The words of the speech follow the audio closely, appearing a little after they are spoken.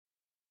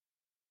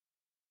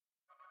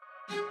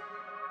Hi,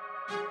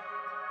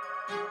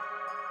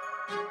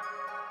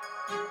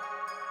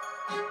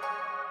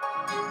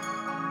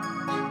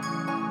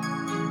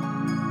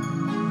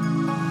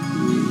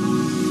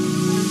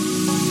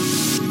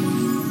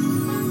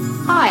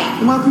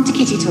 and welcome to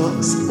Kitty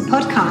Talks, the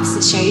podcast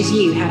that shows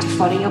you how to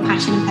follow your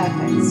passion and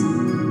purpose.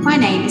 My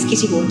name is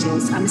Kitty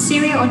Waters. I'm a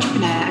serial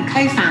entrepreneur and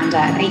co-founder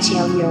of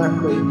ATL Europe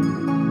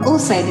Group,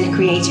 also the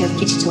creator of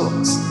Kitty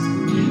Talks.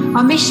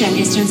 Our mission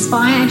is to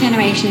inspire a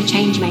generation of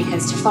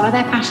changemakers to follow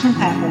their passion and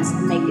purpose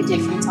and make a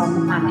difference on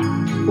the planet.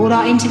 All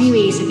our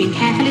interviewees have been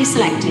carefully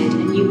selected,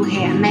 and you will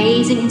hear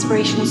amazing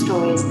inspirational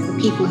stories of the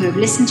people who have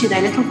listened to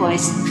their little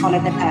voice and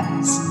followed their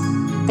purpose.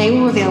 They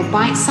will reveal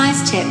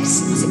bite-sized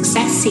tips and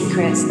success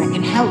secrets that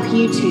can help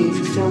you to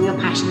fulfill your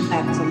passion and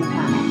purpose on the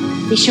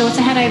planet. Be sure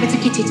to head over to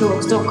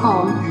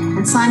kittytalks.com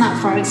and sign up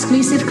for our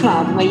exclusive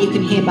club where you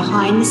can hear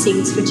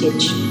behind-the-scenes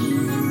footage.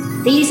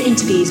 These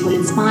interviews will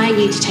inspire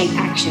you to take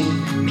action.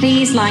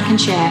 Please like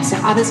and share so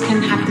others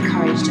can have the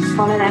courage to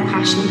follow their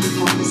passion and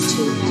purpose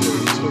too.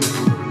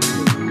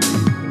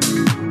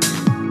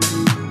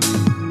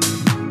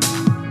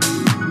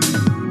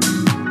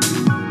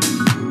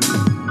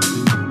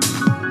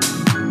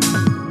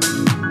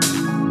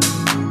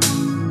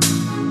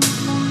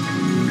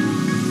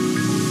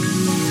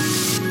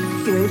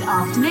 Good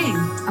afternoon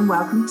and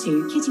welcome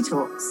to Kitty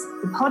Talks,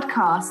 the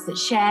podcast that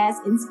shares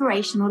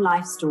inspirational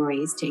life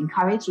stories to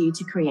encourage you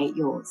to create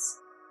yours.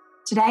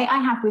 Today I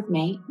have with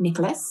me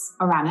Nikolas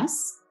Ouranos.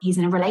 He's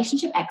a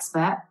relationship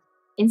expert,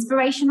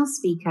 inspirational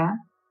speaker,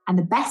 and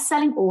the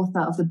best-selling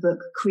author of the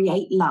book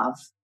Create Love,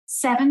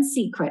 7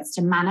 Secrets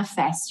to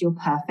Manifest Your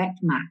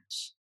Perfect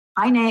Match.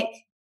 Hi, Nick.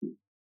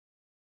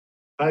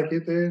 Hi,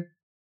 Kitty.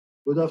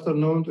 Good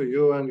afternoon to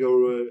you and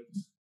your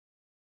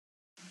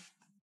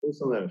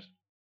listeners.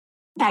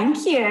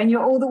 Thank you. And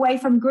you're all the way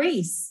from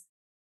Greece.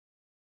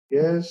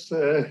 Yes,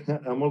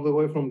 I'm all the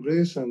way from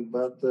Greece,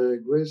 but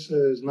Greece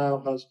it's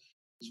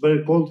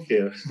very cold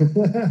here.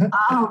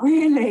 Oh,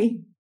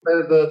 really?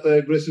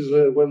 That Greece is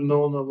well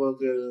known about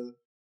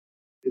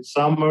its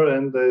summer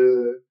and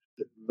the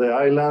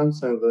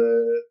islands and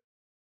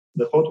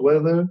the hot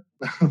weather.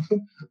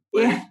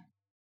 Yeah.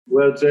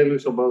 We're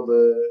jealous about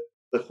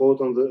the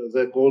hot and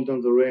the cold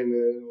and the rain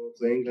of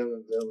the England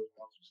and the other countries.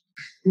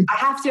 I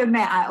have to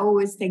admit, I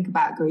always think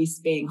about Greece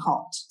being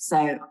hot.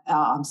 So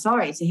I'm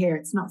sorry to hear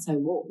it's not so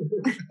warm.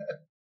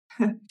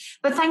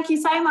 But thank you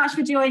so much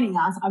for joining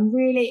us. I'm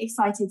really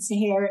excited to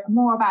hear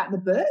more about the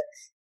book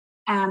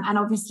and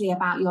obviously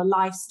about your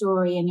life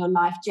story and your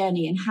life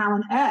journey and how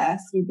on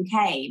earth you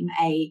became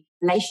a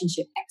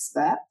relationship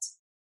expert.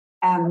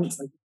 Thank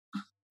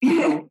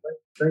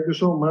you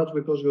so much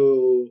because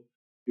you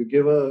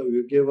give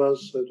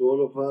us to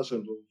all of us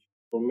and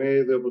for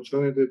me the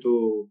opportunity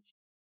to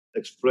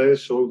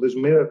express all these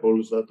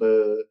miracles that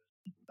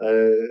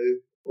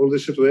all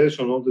these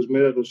situations, all these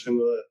miracles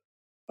in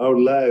our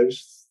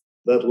lives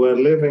that we're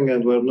living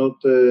and we're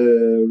not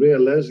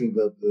realizing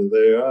that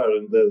they are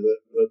and that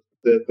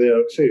they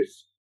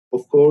exist.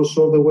 Of course,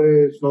 all the way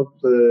it's not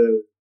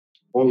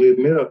only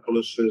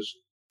miracles, it's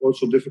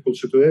also difficult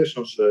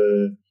situations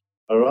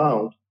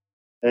around.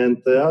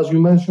 And as you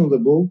mentioned in the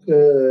book,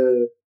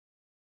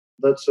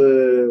 that's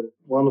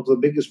one of the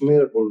biggest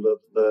miracles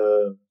that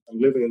I'm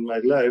living in my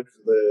life.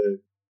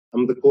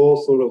 I'm the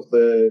co-author of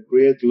the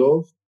Create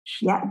Love.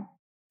 Yeah.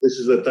 This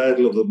is the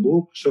title of the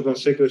book, 7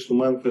 Secrets to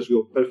Manifest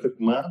Your Perfect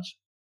Match.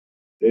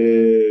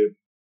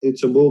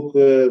 It's a book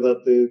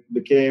that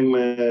became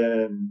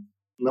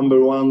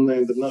 #1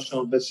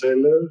 international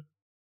bestseller,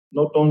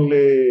 not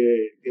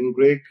only in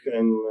Greek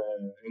and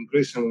in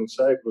Greece and in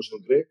Cyprus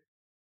and Greek,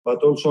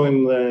 but also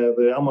in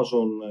the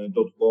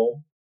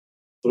Amazon.com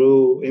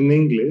in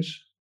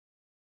English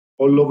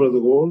all over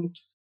the world.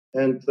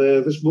 And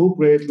this book,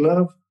 Create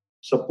Love,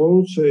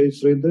 supports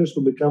its readers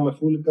to become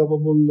fully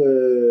capable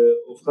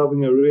of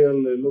having a real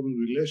loving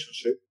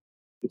relationship.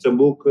 It's a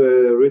book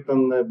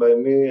written by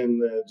me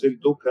and Jill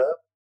Duca,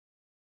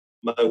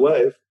 my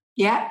wife.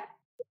 Yeah.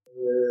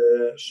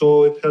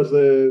 So it has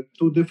 2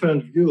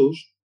 different views,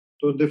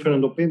 2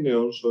 different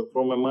opinions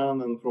from a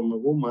man and from a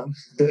woman.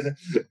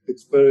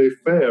 It's very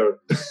fair.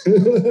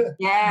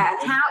 Yeah.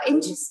 How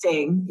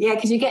interesting. Yeah,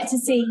 because you get to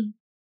see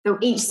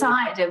each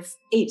side of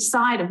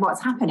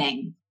what's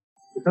happening.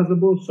 It has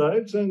both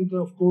sides, and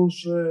of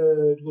course,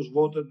 it was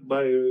voted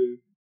by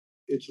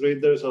its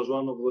readers as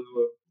one of the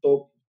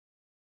top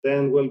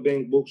 10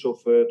 well-being books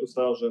of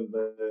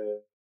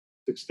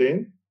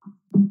 2016.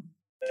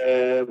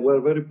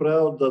 We're very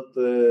proud that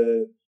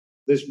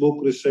this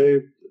book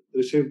received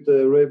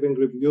raving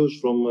reviews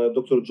from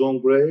Dr. John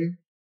Gray,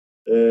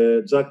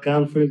 Jack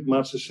Canfield,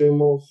 Marcy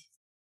Simov,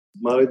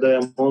 Marie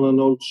Diamond, and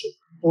also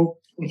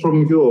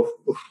from you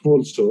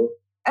also.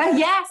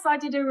 Yes, I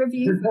did a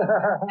review.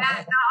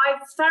 I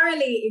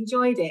thoroughly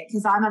enjoyed it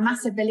because I'm a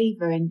massive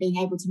believer in being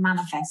able to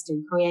manifest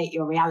and create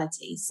your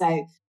reality.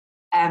 So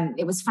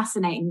it was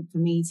fascinating for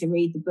me to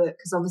read the book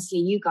because obviously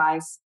you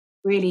guys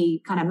really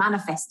kind of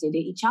manifested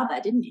each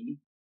other, didn't you?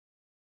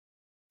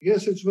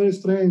 Yes, it's very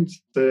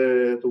strange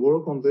to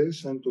work on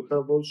this and to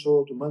have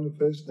also to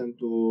manifest and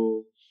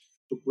to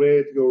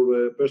create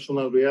your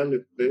personal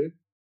reality.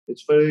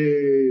 It's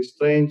very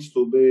strange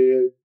to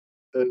be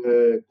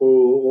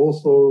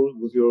co-author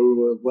with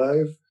your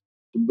wife,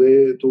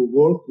 to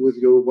work with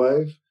your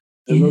wife,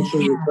 and also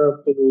you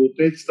have to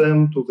teach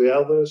them to the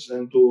others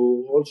and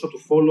to also to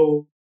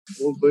follow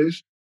all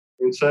this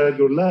inside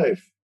your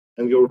life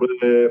and your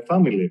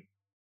family.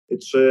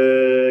 It's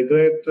a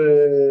great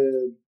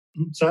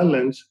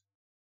challenge.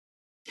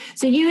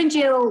 So you and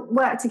Jill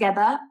work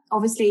together.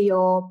 Obviously,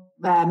 you're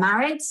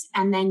married,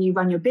 and then you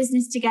run your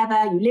business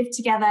together. You live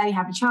together. You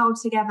have a child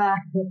together.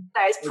 So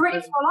it's pretty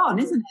full on,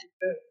 isn't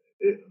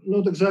it?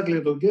 Not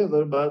exactly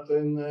together, but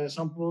in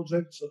some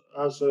projects,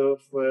 as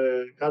of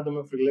Academy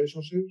of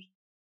Relationships,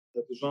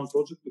 that is one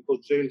project,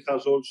 because Jill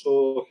has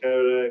also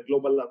her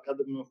Global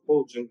Academy of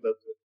Coaching that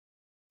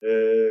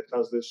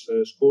has this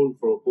school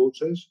for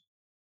coaches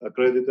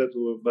accredited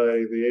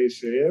by the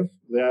ACF,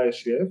 the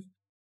ICF.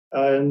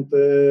 And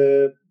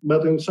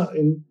but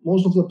in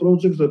most of the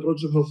projects of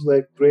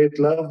the Create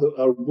Love,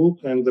 our book,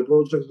 and the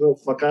project of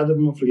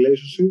Academy of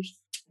Relationships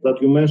that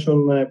you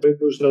mentioned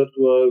previously, that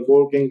we are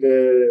working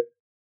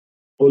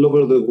all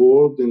over the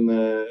world, in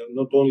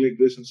not only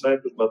Greece and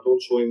Cyprus, but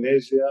also in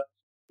Asia,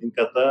 in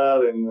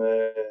Qatar, in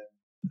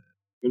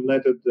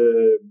United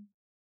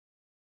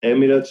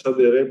Emirates,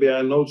 Saudi Arabia,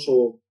 and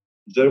also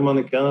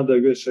Germany, Canada,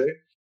 USA.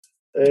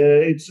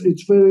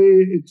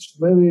 It's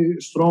very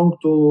strong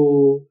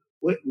to.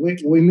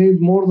 We need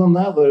more than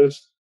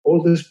others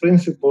all these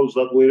principles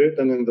that we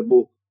written in the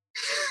book.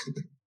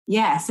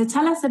 Yeah. So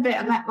tell us a bit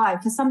about,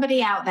 like, for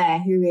somebody out there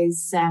who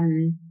is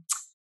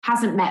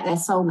hasn't met their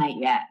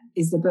soulmate yet.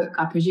 Is the book?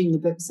 I presume the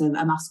book's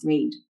a must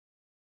read.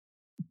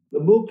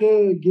 The book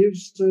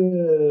gives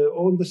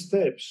all the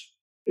steps.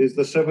 It's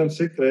the 7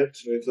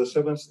 secrets. It's the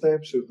 7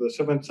 steps. It's the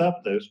 7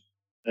 chapters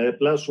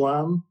plus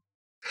one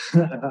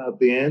at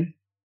the end.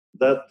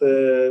 That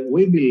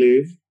we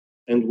believe,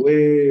 and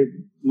we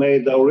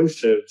made our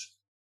research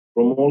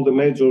from all the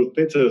major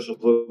teachers of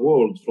the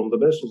world, from the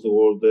best of the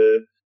world,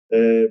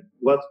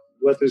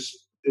 what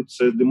is it's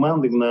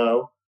demanding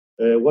now,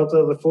 what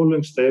are the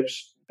following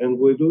steps, and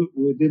we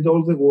did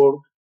all the work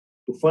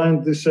to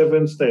find these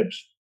 7 steps,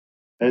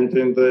 and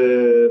in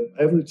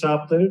every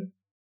chapter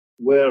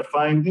we are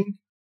finding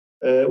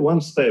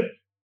one step.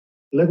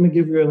 Let me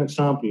give you an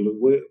example.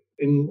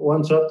 In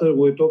one chapter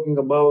we're talking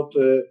about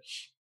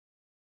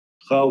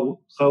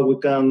how we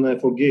can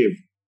forgive.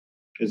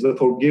 Is the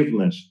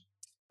forgiveness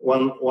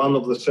one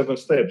of the 7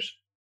 steps?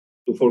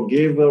 To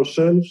forgive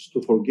ourselves,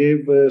 to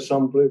forgive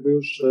some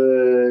previous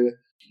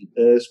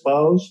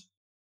spouse,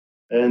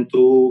 and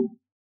to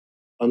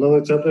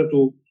another chapter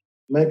to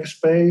make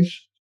space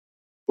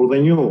for the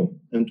new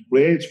and to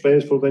create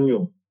space for the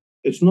new.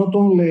 It's not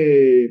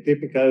only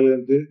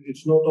typical,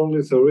 it's not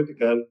only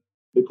theoretical,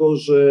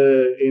 because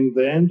in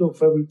the end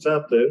of every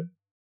chapter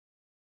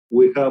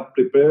we have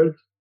prepared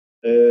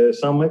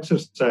some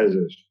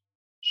exercises.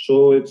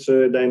 So it's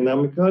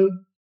dynamical,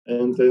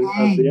 and then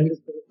at the end of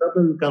the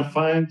chapter you can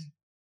find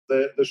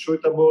the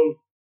suitable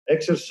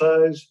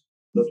exercise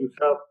that you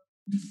have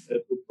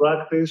to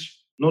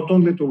practice, not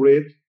only to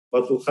read,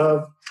 but to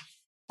have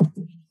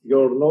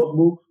your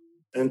notebook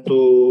and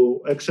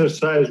to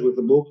exercise with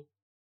the book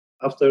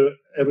after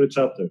every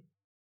chapter.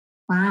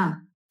 Wow.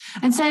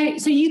 And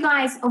so you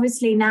guys,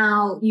 obviously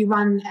now you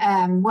run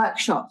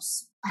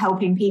workshops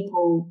helping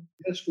people.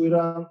 Yes, we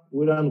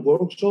run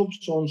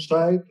workshops on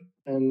site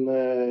and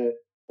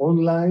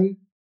online.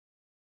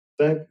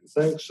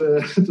 Thanks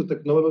to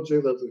technology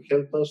that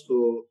helped us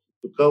to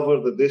cover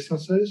the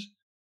distances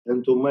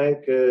and to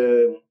make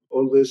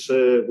all these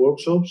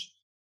workshops.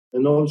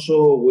 And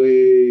also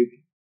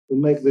we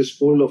make this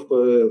school of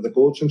the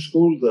coaching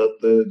school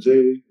that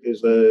Jill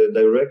is the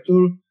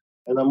director,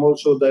 and I'm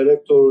also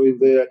director in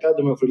the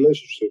Academy of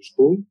Relationship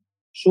School.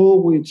 So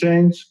we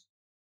change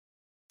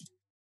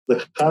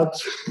the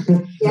hats.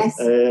 Yes.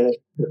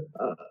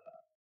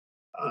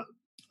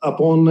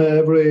 Upon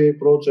every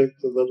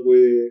project that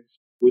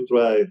we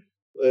try.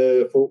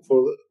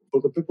 For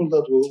the people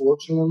that were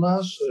watching on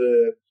us,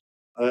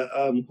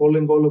 I'm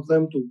calling all of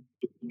them to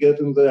get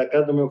in the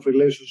Academy of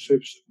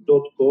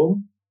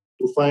Relationships.com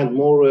to find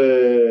more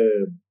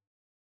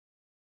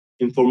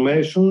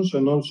informations,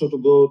 and also to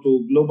go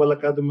to Global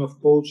Academy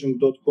of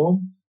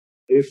Coaching.com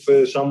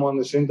if someone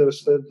is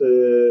interested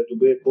to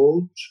be a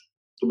coach,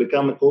 to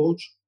become a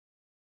coach.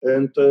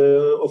 And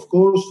of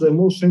course, the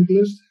most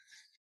simplest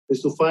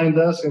is to find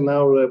us in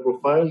our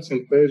profiles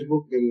in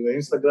Facebook, in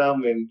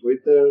Instagram, in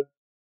Twitter,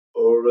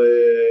 or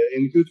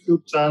in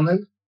YouTube channel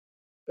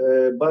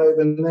by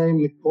the name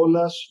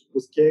Nikolas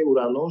with K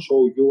Ouranos,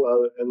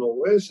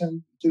 Ouranos,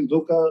 and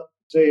Jilduka,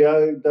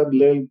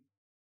 Jillldouka.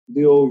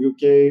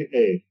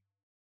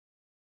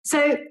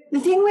 So the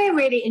thing we're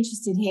really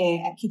interested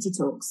here at Kitty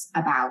Talks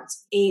about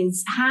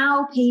is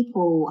how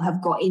people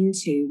have got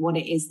into what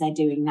it is they're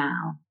doing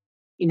now.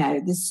 You know,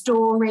 the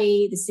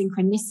story, the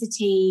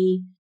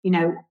synchronicity. You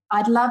know,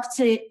 I'd love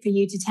for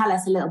you to tell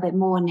us a little bit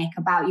more, Nick,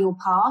 about your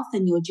path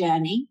and your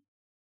journey.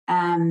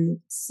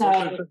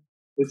 So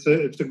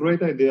it's a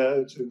great idea.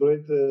 It's a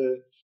great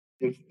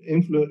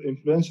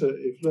influence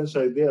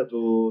idea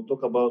to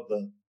talk about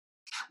that.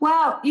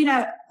 Well,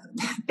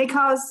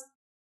 because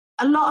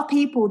a lot of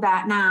people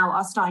that now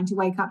are starting to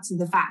wake up to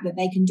the fact that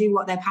they can do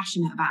what they're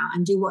passionate about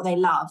and do what they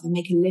love and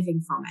make a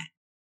living from it.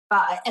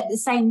 But at the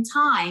same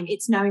time,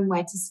 it's knowing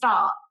where to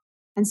start.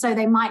 And so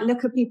they might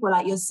look at people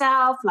like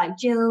yourself, like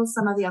Jill,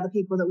 some of the other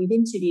people that we've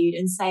interviewed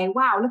and say,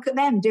 wow, look at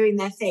them doing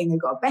their thing.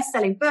 They've got a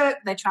best-selling book.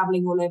 They're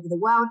traveling all over the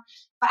world.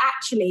 But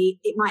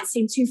actually, it might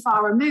seem too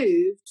far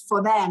removed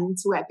for them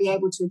to be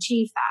able to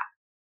achieve that.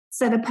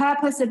 So the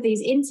purpose of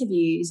these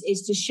interviews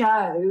is to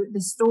show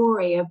the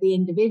story of the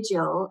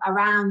individual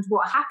around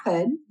what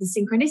happened, the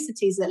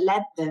synchronicities that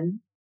led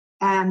them.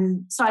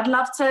 So I'd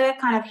love to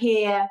kind of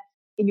hear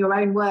in your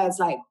own words,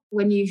 like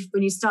when you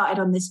started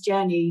on this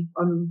journey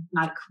on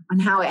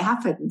how it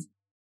happened.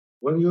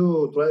 When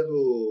you try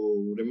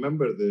to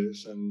remember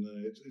this, and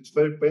it's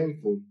very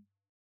painful,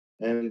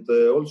 and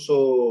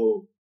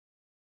also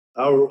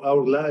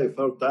our life,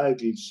 our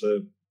titles,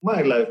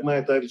 my life,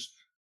 my titles.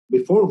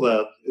 Before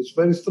that, it's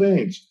very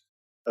strange.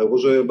 I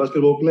was a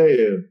basketball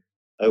player.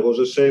 I was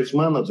a sales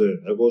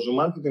manager. I was a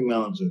marketing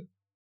manager.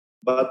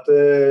 But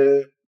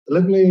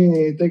let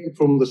me take it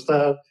from the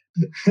start,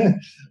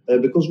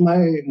 because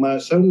my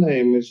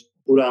surname is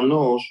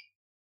Ouranos,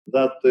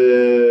 that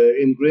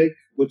in Greek,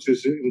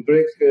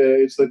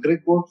 it's the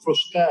Greek word for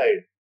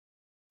sky.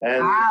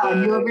 And,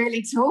 wow, you're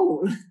really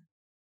tall.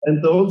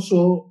 And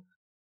also,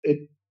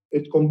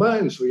 it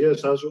combines,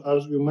 yes, as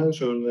you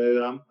mentioned,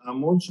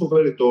 I'm also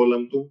very tall.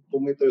 I'm 2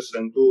 meters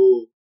and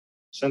 2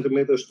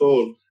 centimeters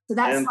tall. So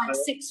that's like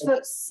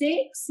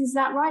 6'6", is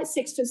that right?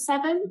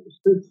 6'7"?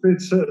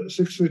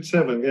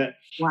 6'7", yeah.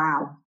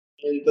 Wow.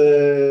 And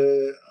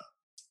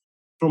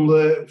from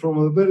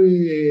the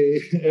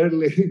very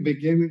early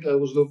beginning, I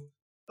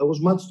was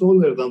much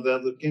taller than the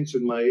other kids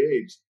in my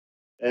age.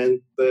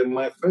 And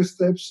my first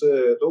steps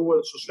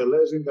towards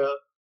socializing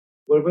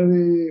were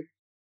very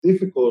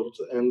difficult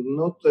and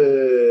not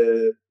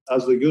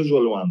as the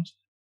usual ones.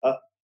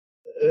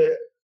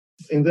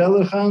 On the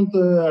other hand,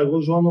 I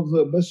was one of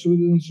the best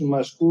students in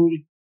my school,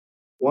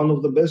 one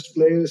of the best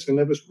players in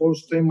every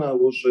sports team I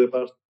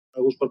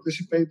was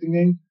participating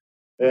in,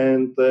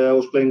 and I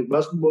was playing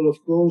basketball, of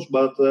course.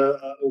 But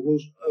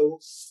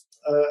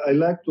I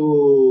like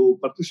to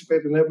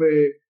participate in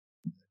every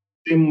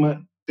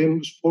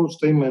sports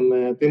team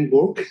and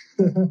teamwork.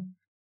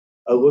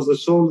 I was the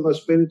soul and the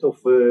spirit of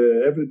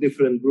every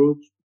different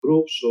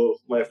groups of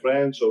my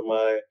friends or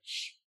my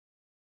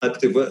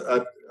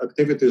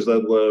activities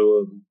that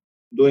were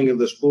doing in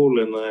the school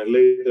and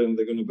later in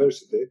the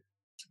university.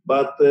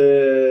 But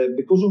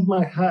because of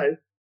my height,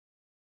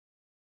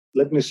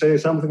 let me say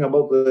something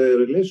about the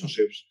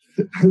relationships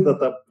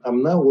that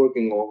I'm now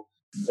working on.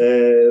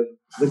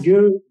 The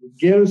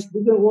girls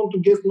didn't want to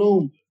get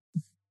known.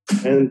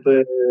 And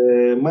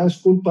my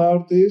school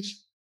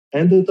parties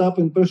ended up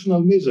in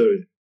personal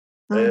misery.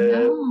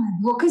 Well,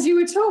 because you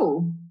were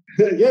tall.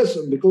 Yes,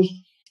 because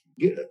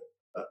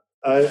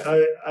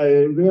I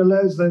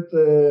realized that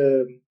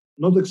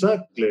not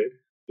exactly,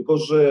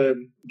 because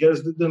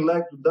girls didn't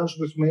like to dance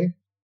with me.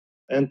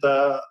 And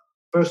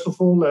first of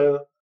all,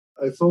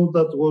 I thought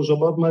that was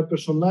about my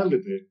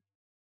personality.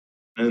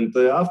 And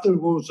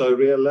afterwards, I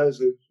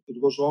realized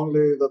it was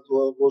only that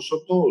I was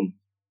so tall.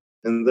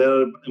 And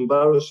they're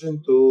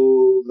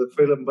they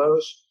feel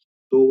embarrassed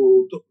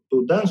to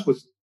dance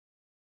with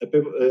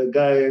a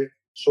guy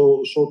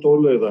so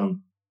taller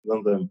than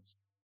them.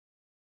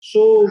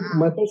 So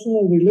my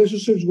personal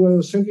relationships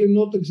were simply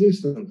not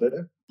existent.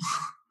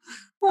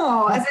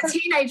 Oh, as a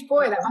teenage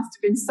boy, that must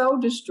have been soul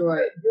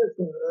destroyed.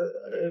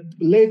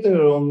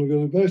 Later on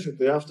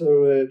university,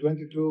 after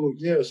 22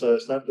 years, I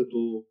started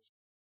to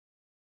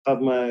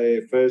have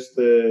my first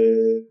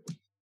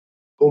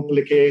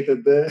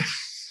complicated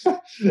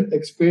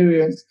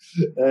experience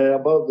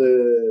about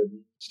the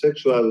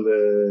sexual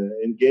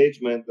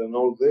engagement and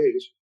all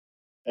this.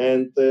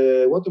 And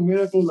what a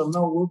miracle, I'm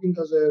now working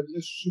as a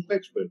relationship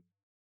expert.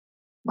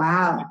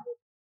 Wow.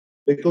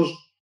 Because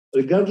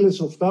regardless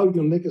of how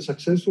unique and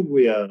successful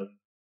we are,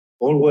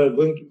 or we're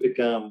going to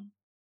become,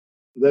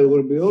 there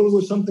will be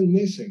always something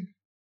missing.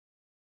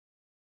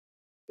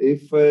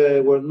 If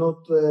we're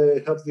not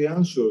have the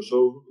answers,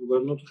 or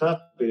we're not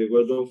happy,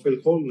 we don't feel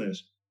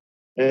wholeness.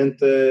 And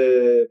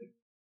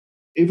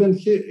even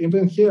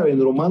here in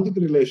romantic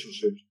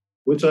relationships,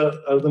 which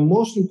are the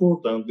most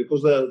important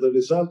because they are the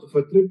result of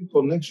a triple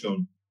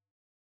connection.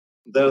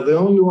 They're the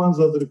only ones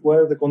that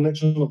require the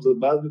connection of the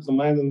body, the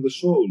mind, and the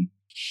soul.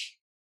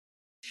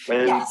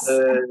 And, yes,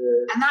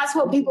 and that's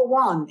what people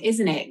want,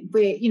 isn't it?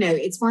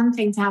 It's one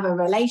thing to have a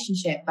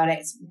relationship, but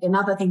it's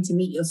another thing to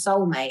meet your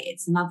soulmate.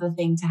 It's another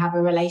thing to have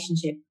a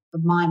relationship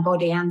of mind,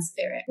 body, and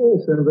spirit.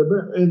 Yes,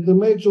 and the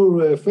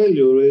major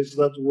failure is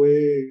that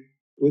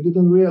we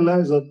didn't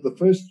realize that the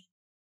first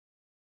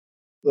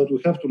that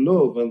we have to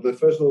love, and the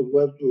first that we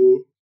have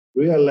to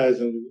realize,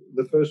 and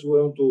the first we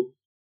want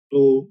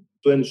to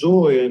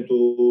enjoy and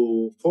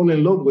to fall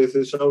in love with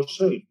is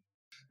ourselves.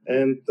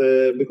 And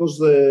because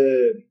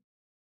the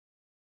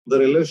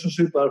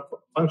relationship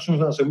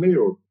functions as a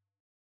mirror,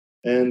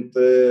 and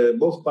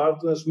both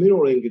partners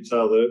mirroring each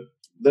other,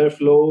 their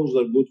flaws,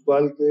 their good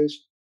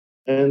qualities,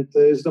 and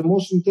it's the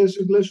most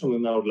intensive lesson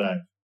in our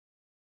life.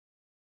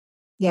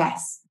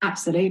 Yes,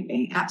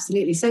 absolutely,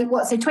 absolutely. So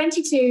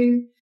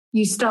 22,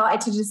 you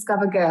started to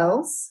discover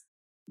girls?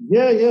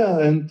 Yeah,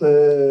 and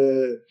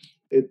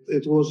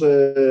it was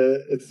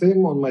a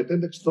theme on my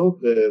TEDx talk,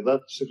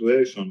 that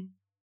situation.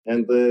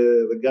 And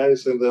the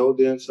guys in the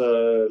audience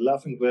are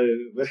laughing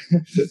very, very,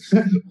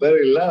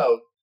 very loud,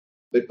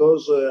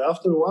 because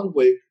after 1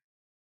 week,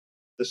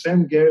 the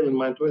same girl in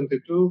my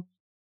 22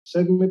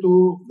 said me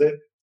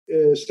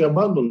she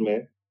abandoned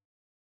me,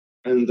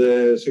 and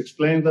she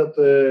explained that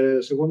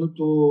she wanted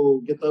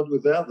to get out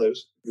with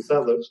others,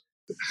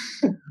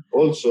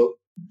 also,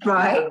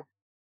 right,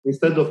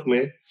 instead of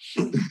me.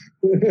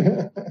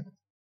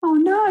 Oh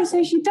no!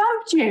 So she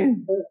dumped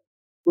you.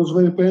 It was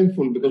very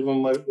painful because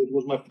it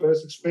was my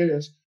first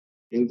experience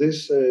in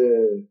this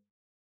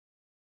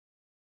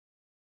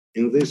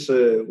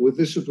with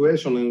this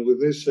situation and with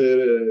this.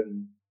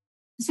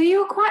 So you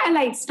were quite a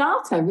late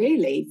starter,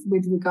 really,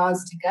 with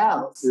regards to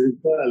girls.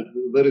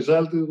 The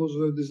result was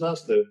a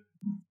disaster.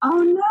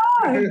 Oh no!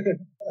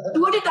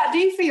 What did that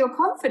do for your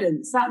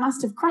confidence? That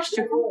must have crushed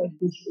your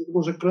confidence. It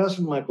was a crash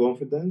in my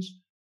confidence.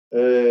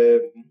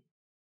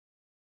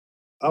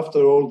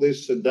 After all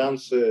these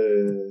dance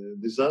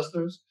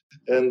disasters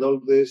and all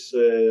this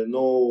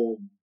no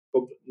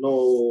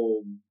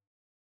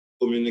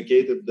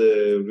communicated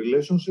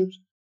relationships,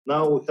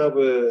 now we have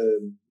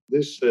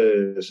this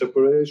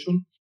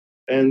separation,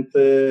 and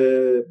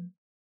the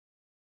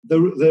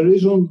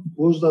reason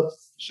was that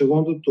she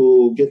wanted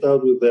to get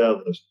out with the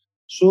others.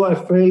 So I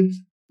felt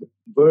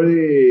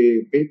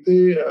very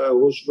pity. I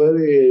was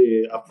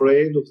very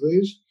afraid of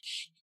this.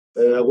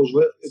 It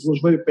was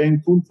very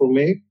painful for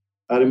me.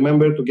 I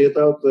remember to get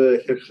out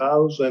her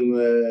house, and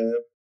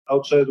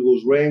outside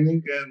was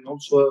raining, and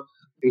also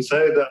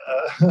inside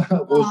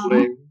was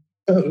raining.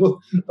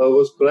 I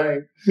was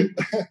crying.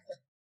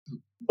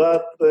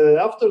 But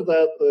after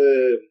that,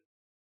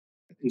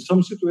 in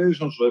some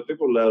situations where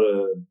people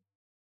are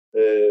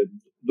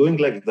doing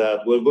like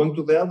that, we're going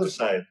to the other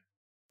side.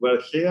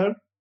 We're here.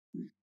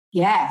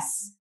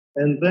 Yes.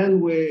 And then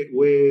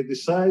we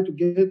decide to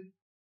get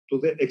to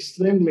the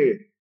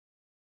extremely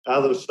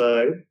other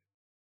side.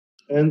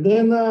 And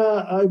then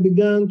I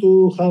began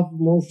to have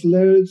more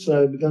flirts.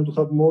 I began to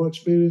have more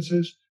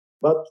experiences,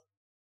 but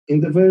in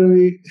the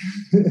very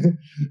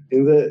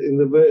in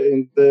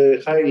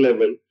the high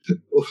level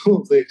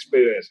of the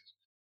experiences.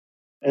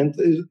 And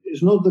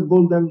it's not the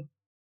golden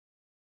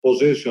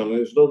position.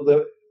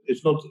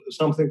 It's not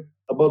something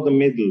about the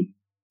middle.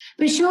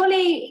 But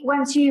surely,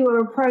 once you were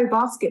a pro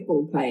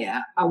basketball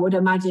player, I would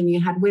imagine you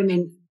had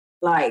women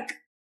like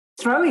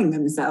throwing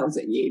themselves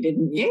at you,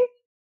 didn't you?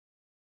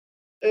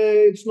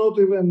 It's not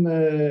even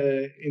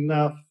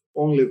enough.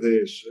 Only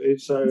this.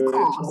 It's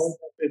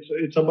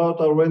about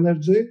our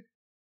energy.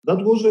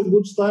 That was a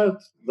good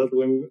start. That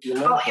when you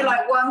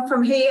like one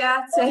from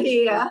here to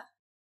here.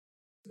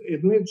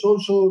 It needs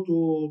also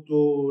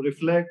to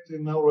reflect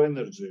in our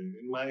energy,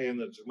 in my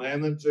energy. My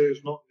energy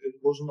is not. It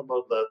wasn't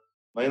about that.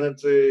 My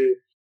energy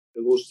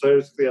was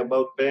thirsty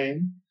about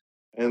pain,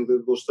 and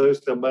it was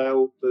thirsty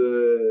about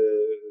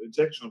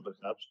rejection,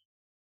 perhaps.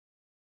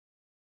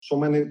 So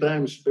many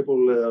times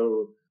people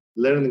are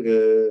learning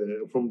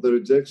from the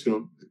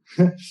rejection,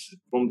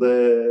 from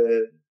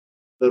the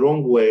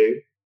wrong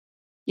way.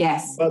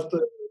 Yes. But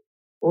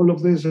all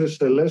of this is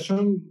a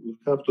lesson we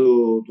have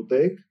to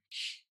take.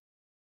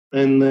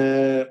 And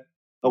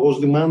I was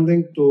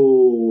demanding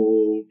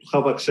to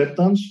have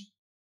acceptance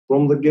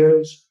from the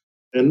girls,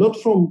 and not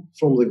from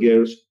the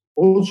girls,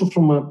 also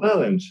from my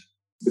parents,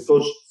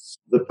 because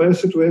the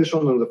first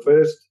situation and the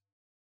first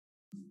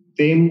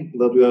theme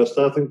that we are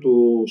starting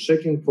to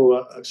seeking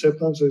for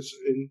acceptance is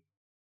in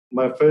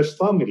my first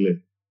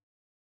family.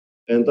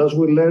 And as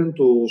we learn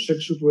to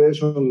seek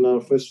situation in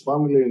our first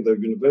family, in the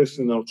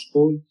university, in our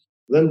school,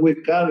 then we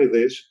carry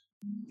this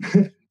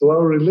to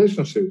our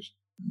relationships.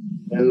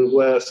 And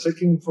we're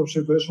seeking for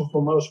situation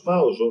from our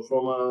spouse or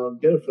from our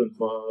girlfriend,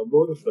 from our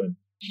boyfriend.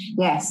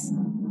 Yes.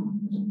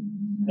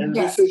 And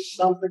this is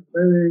something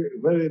very,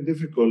 very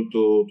difficult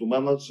to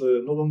manage,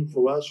 not only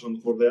for us,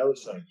 but for the other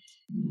side.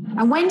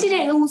 And when did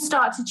it all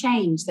start to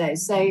change, though?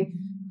 So,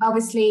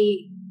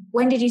 obviously,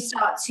 when did you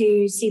start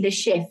to see the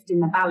shift in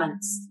the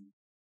balance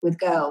with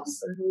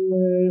girls?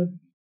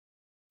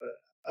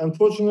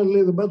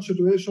 Unfortunately, the bad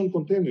situation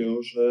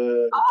continues.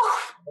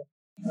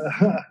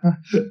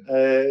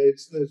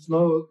 It's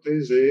not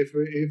easy.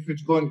 If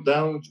it's going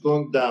down, it's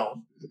going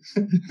down.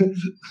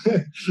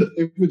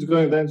 If it's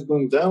going down, it's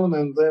going down,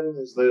 and then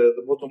it's the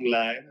bottom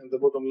line. And the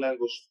bottom line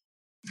was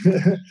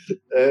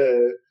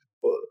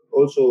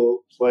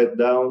also quite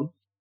down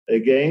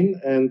again.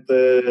 And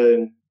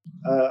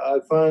I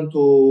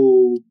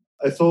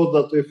thought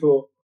that if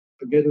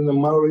I get in a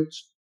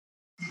marriage,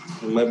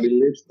 my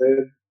belief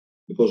said,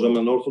 because I'm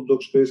an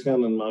Orthodox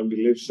Christian, and my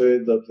belief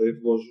said that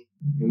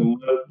in a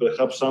marriage,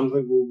 perhaps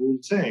something will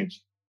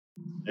change.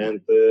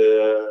 And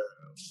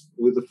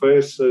with the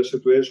first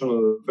situation,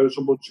 the first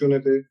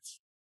opportunity,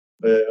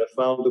 I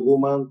found a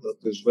woman that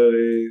was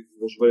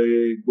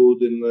very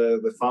good in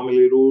the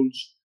family rules,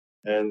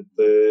 and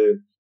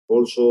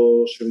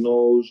also she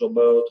knows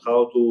about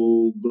how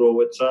to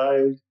grow a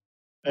child.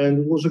 And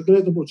it was a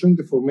great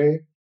opportunity for me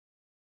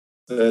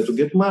to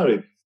get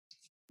married,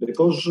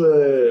 because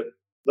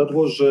that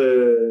was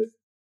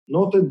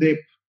not a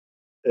deep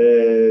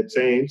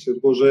change.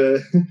 It was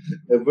a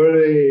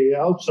very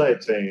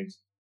outside change.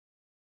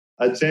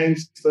 I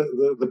changed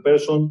the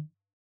person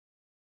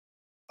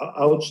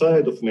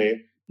outside of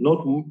me,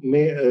 not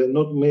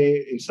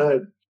me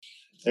inside.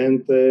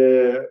 And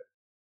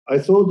I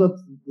thought that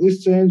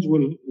this change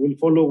will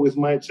follow with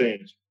my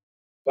change.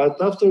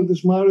 But after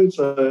this marriage,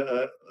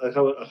 I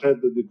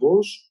had the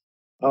divorce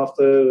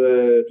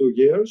after 2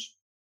 years.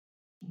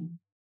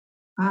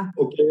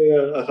 Okay,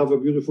 I have a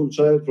beautiful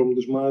child from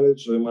this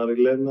marriage,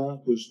 Marilena,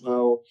 who is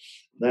now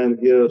 9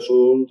 years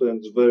old and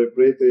is very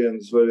pretty and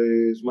is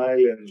very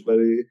smiley and is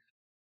very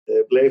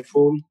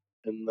playful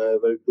and a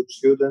very good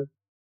student.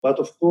 But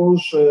of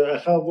course, I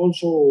have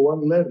also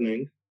one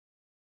learning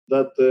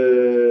that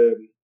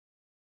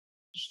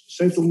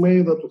said to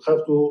me that you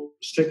have to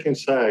stick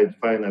inside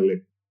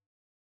finally.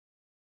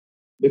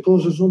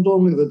 Because it's not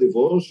only the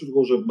divorce, it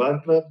was a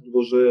bankrupt,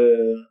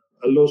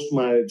 I lost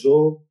my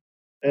job.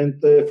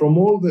 And from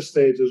all the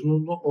stages,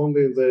 not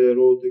only the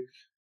erotic,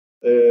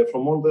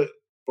 from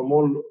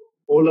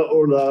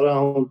all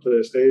around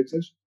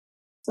stages.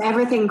 So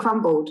everything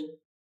crumbled.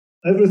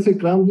 Everything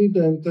crumbled,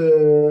 and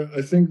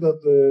I think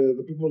that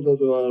the people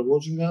that are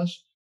watching us,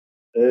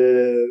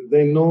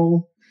 they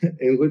know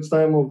in which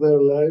time of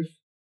their life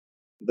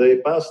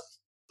they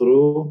passed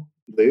through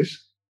this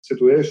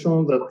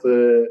situation. That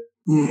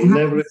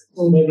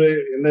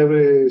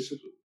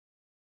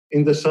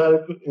in the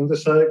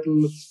cycle,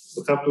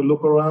 you have to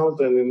look around,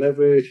 and in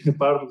every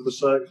part of the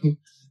cycle,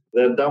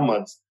 they're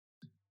damaged.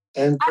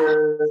 And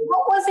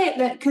what was it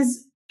that,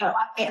 because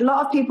a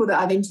lot of people that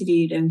I've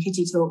interviewed in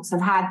Kitty Talks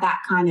have had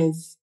that kind of,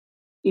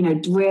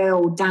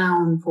 drill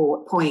down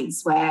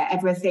points where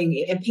everything,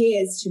 it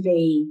appears to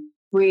be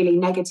really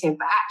negative,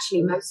 but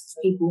actually most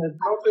people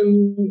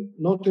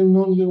not in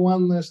only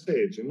one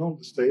stage, in all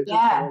the stages.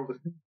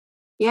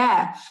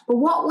 Yeah, but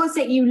what was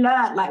it you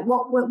learned? Like,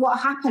 what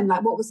happened?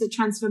 Like, what was the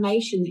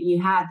transformation that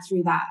you had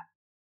through that?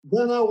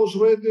 Then I was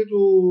ready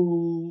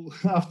to,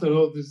 after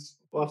all this,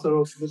 I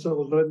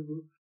was ready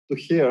to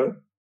hear.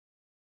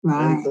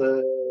 Right. And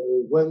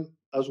when,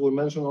 as we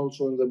mentioned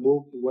also in the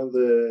book, when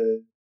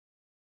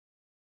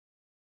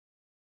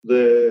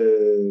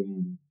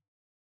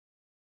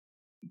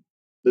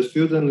the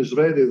student is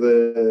ready,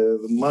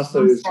 the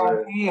master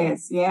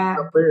appears, yeah.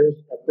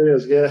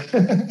 Appears, yeah.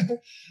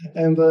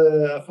 And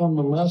I found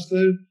my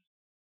master,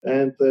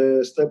 and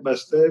step by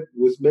step,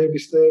 with baby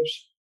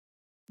steps,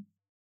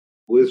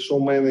 with so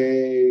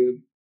many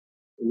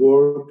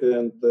work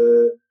and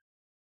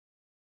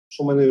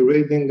so many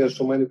reading and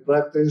so many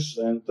practice,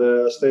 and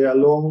stay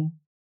alone.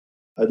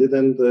 I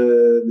didn't.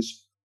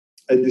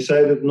 I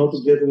decided not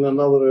to get in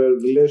another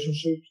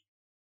relationship,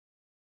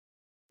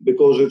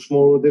 because it's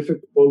more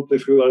difficult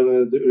if you are in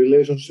a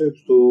relationship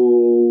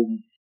to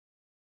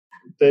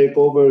take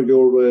over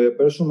your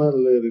personal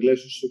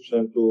relationships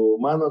and to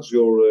manage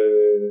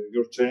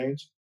your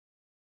change.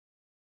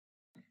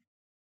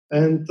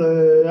 And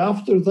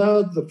after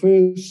that, the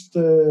first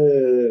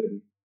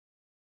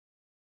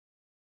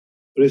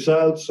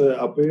results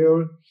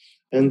appear,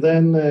 and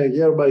then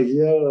year by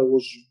year, I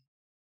was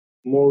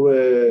more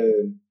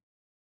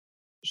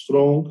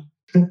strong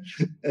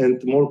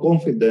and more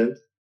confident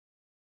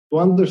to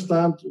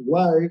understand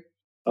why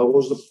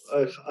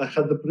I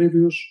had the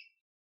previous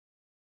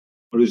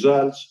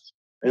results,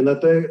 and I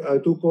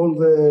took all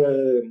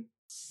the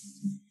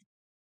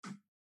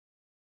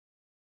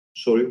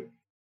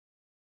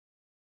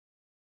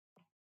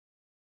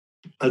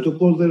I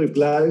took all the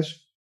replies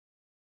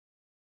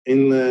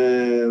in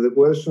the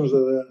questions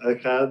that I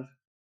had,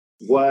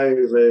 why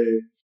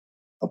they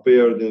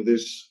appeared in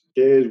this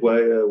case, why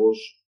I was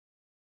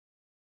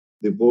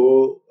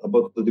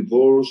about the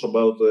divorce,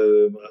 about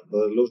I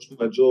lost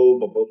my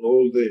job, about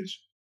all this.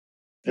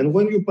 And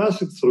when you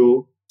pass it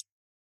through,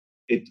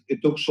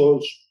 it took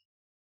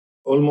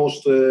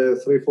almost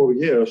 3-4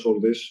 years, all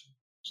this.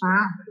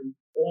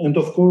 And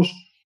of course,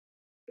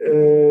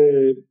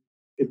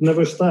 it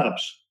never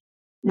stops.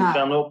 No. You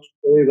cannot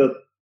say that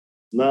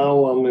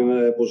now I'm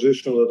in a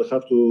position that I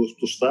have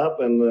to stop.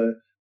 And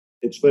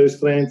it's very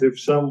strange if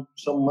some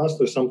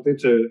master, some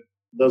teacher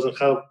doesn't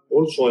have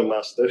also a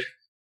master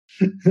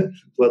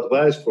to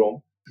advise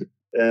from,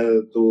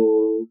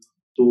 to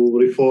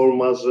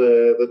reform as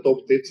the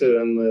top teacher,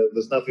 and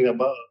there's nothing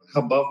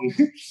above me.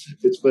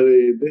 It's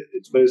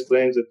very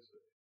strange that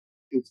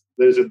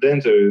there's a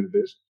danger in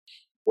this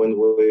when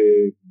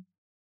we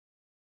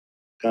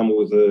come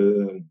with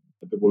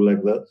people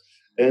like that.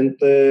 And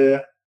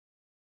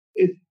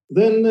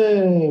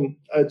then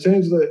I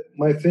changed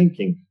my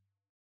thinking.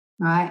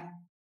 Right.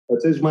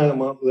 That is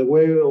the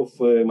way of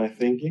my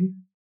thinking.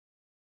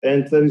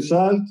 And the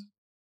result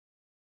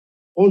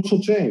also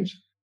changed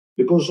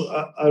because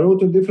I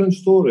wrote a different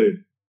story.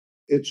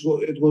 It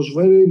was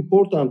very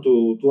important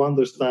to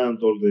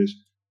understand all this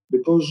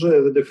because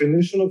the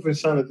definition of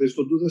insanity is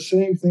to do the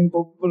same thing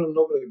over and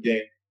over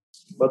again,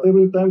 but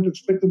every time to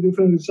expect a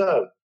different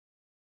result.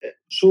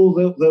 So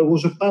there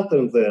was a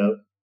pattern there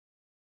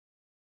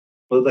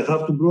that I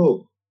have to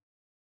break.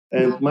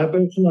 And my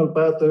personal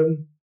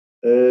pattern,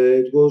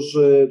 it was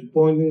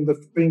pointing the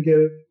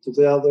finger to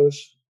the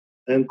others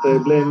and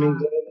blaming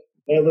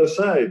the other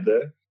side.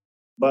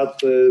 But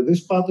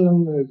this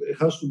pattern it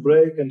has to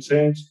break and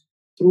change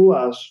through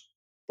us,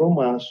 from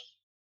us.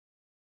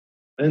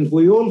 And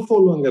we all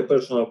following a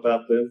personal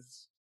pattern.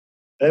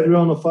 Every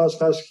one of us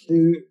has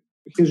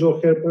his or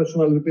her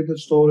personal repeated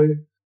story.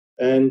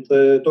 And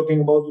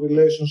talking about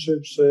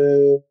relationships,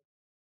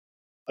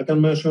 I can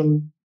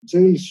mention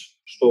Jill's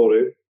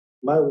story,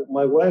 my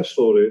wife's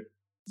story,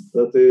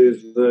 that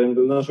is the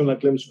international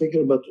acclaimed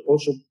speaker, but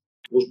also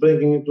was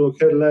bringing into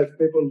her life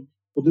people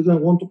who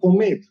didn't want to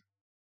commit.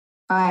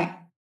 Right.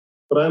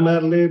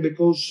 Primarily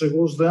because she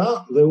was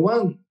the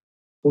one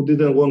who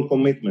didn't want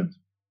commitment.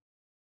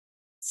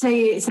 So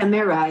it's a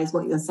mirror, is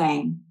what you're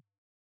saying.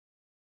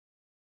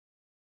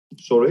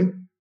 Sorry?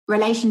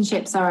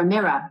 Relationships are a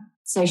mirror.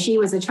 So she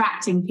was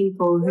attracting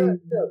people who...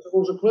 Yeah, she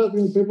was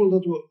attracting people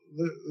that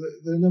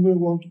they never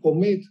want to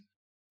commit.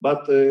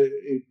 But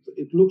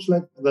it looks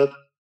like that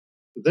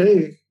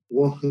they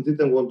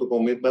didn't want to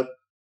commit, but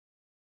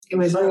it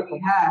was really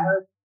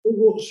her.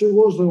 She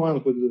was the one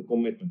who did the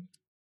commitment.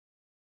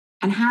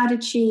 And how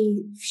did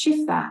she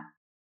shift that?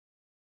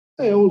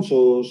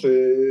 Also,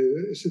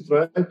 she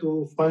tried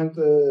to find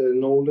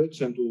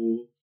knowledge and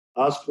to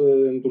ask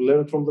and to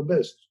learn from the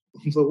best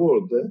of the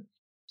world.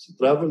 She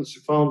traveled, she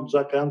found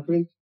Jack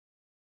Canfield,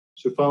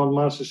 she found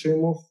Marcy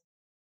Simov,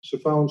 she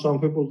found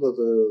some people that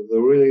they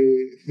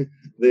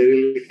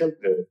really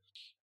helped her.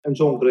 And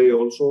John Gray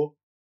also,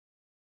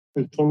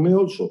 and for me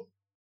also.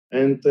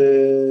 And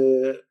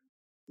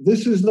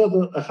this is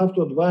that I have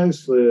to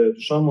advise to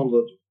someone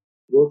that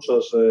watches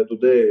us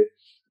today,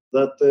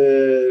 that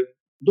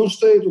don't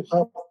stay to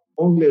have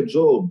only a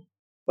job,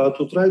 but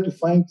to try to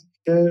find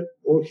her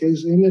or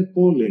his inner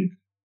calling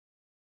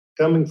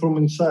coming from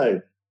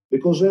inside.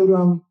 Because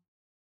everyone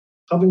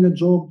having a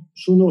job,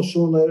 sooner or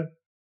sooner,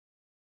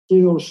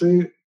 he or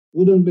she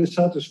wouldn't be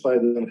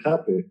satisfied and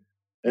happy.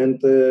 And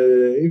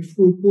if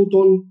we put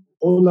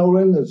all our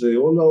energy,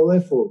 all our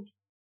effort,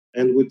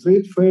 and we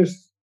treat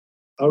first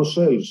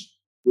ourselves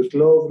with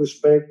love,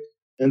 respect,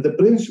 and the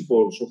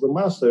principles of the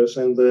masters,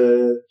 and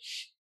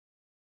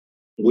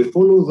we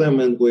follow them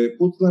and we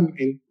put them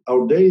in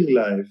our daily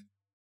life,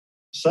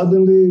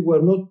 suddenly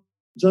we're not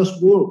just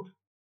work.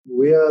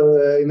 We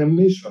are in a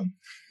mission.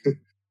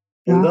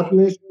 And that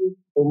mission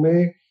for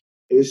me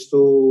is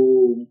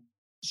to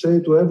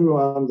say to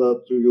everyone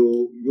that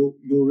you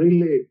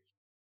really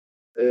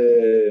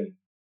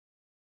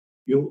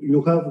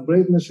you have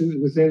greatness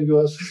within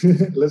you, as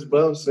Les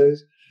Brown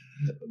says,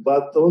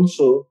 but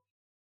also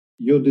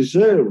you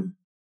deserve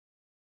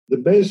the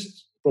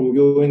best from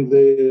you in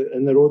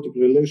an erotic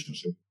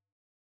relationship.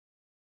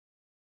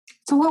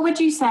 So what would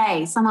you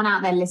say, someone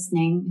out there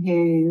listening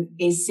who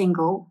is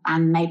single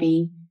and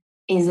maybe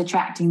is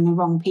attracting the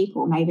wrong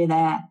people? Maybe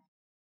they're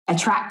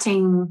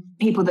attracting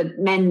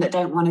men that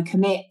don't want to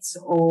commit,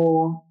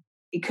 or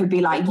it could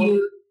be like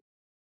you.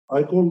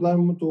 I call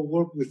them to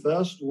work with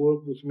us, to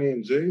work with me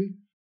in jail,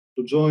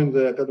 to join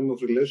the Academy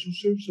of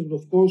Relationships, and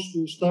of course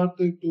to start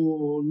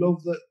to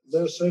love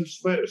themselves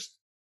first.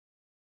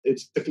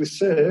 It's a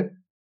cliche,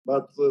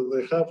 but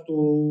they have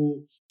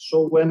to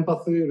show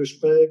empathy,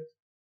 respect,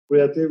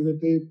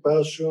 creativity,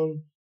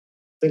 passion,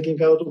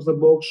 thinking out of the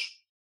box,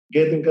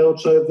 getting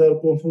outside their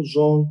comfort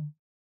zone,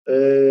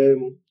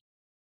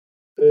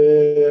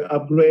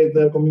 upgrade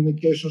their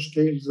communication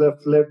skills, their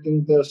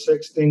flirting, their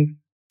sexting,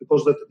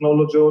 because the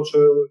technology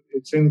also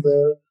it's in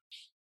there.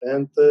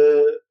 And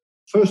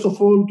first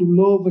of all, to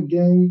love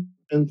again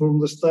and from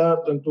the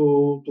start, and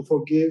to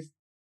forgive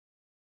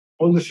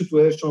all the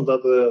situations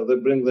that they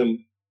bring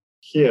them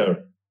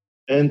here.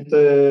 And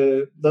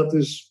there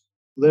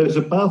is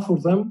a path for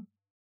them,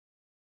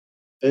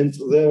 and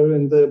they're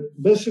in the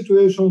best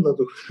situation that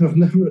have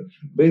never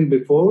been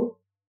before.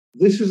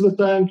 This is the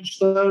time to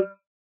start.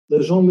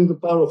 There's only the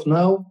power of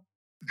now.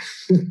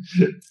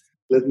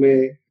 Let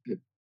me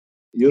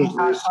use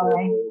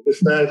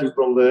this title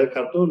from the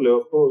Eckhart Tolle,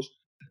 of course.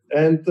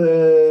 And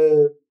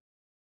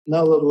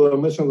now that we are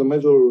mentioning the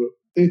major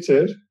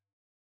teachers,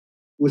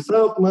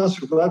 without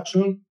massive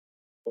action,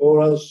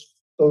 or as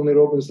Tony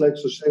Robbins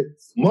likes to say,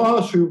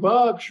 massive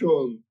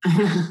action.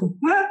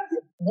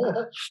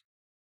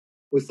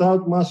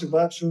 Without massive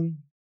action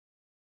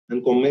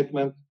and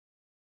commitment,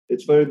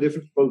 it's very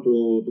difficult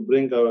to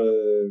bring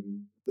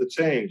the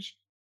change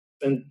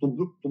and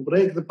to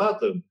break the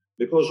pattern,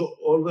 because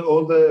all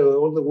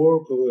the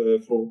work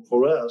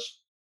for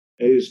us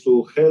is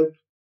to help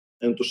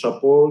and to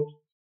support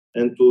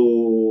and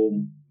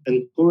to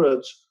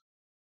encourage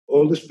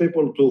all these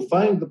people to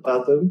find the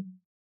pattern,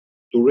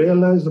 to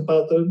realize the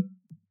pattern,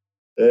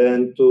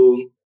 and to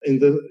in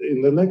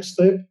the next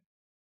step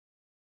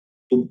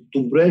to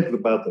break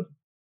the pattern.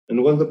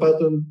 And when the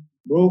pattern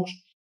breaks,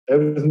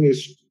 everything is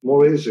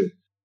more easy.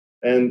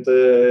 And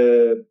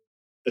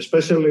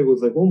especially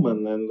with the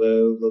women, and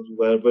that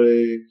were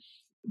very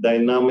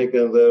dynamic,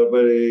 and they're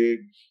very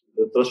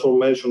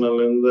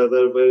transformational, and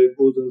they're very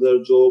good in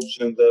their jobs,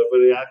 and they're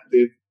very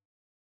active.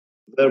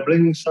 They're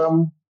bringing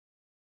some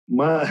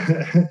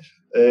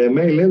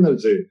male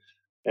energy,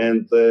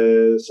 and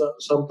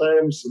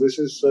sometimes this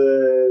is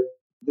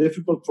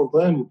difficult for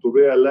them to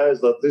realize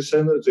that this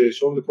energy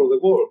is only for the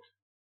work.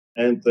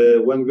 And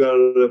when you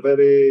are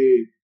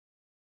very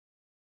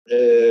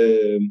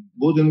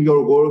good in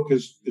your work,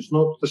 is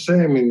not the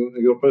same in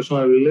your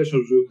personal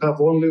relationships. You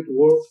have only to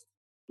work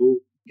to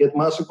get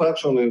massive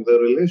action in the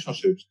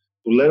relationships,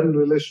 to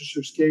learn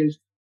relationship skills,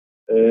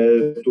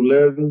 to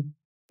learn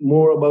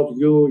more about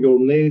you, your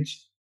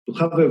needs, to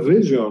have a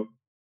vision,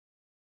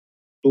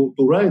 to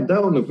write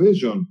down a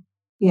vision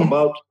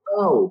about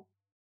how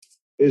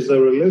is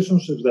the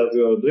relationships that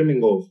you are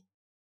dreaming of.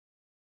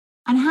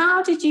 And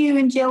how did you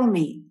and Jill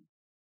meet?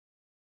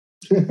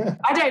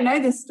 I don't know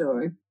this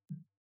story.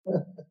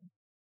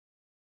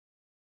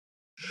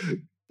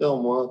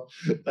 Come on.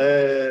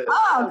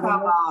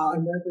 Come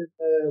on.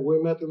 We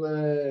met in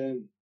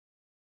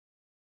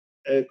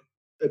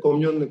a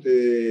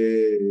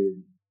community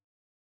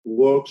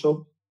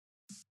workshop.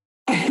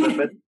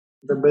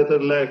 The Better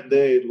Life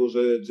Day, it was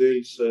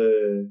Jill's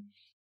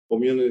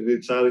community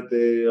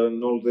charity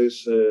and all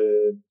these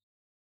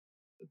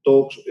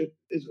talks.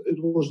 It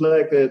was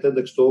like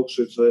TEDx talks.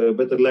 It's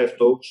Better Life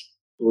talks.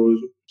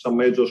 Some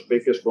major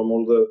speakers from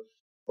all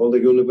the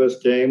universe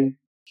came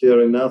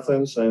here in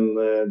Athens, and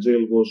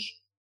Jill was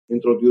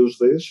introduced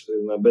this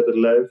in a Better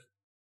Life.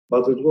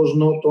 But it was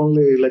not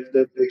only like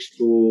TEDx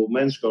to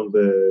mention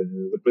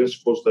the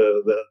principles.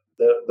 There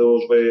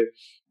was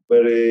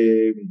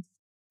very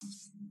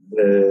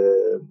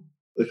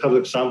they have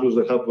examples.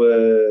 They have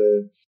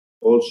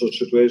also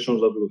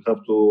situations that we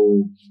have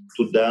to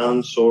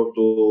dance or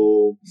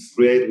to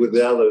create with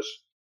the others.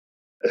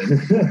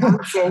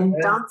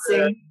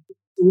 Dancing.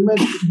 We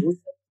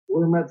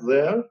met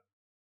there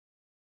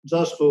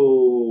just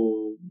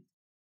to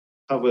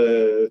have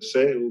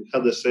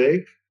had a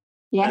shake.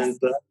 Yes. And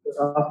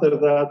after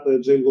that,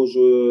 Jill was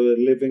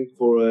leaving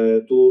for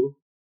a tour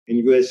in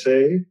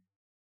USA.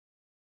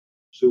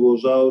 She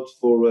was out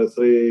for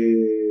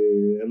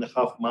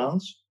 3.5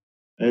 months,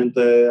 and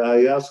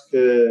I asked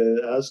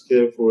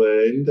her for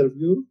an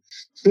interview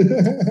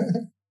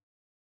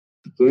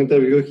to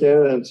interview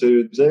her, and she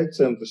rejects,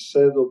 and she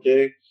said,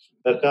 "Okay,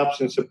 perhaps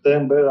in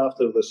September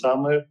after the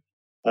summer,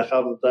 I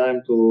have the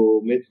time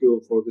to meet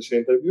you for this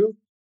interview."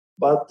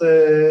 But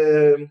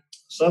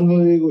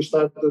suddenly we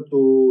started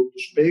to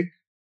speak,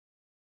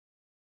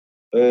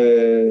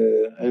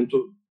 and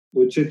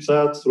we chit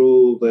chat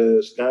through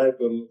the Skype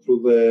and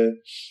through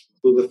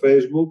the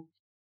Facebook,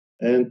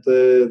 and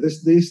this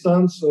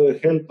distance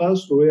helped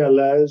us to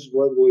realize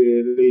what we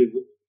really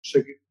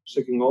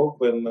seeking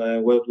of, and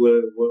what we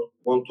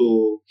want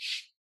to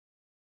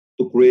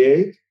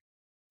create.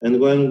 And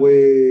when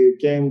we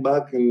came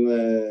back in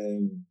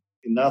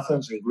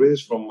Athens, in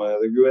Greece, from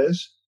the US,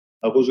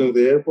 I was in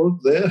the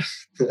airport there.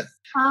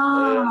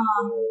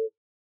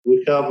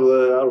 We have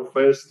our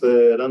first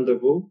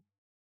rendezvous.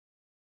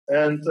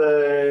 And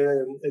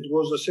it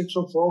was the 6th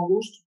of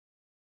August.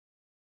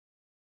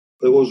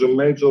 There was a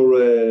major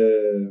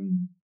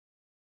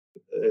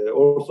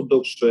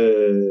Orthodox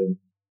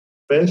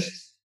fest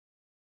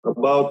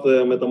about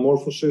the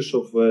metamorphosis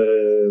of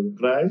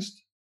Christ.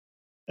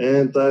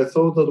 And I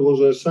thought that was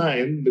a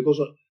sign, because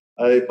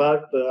I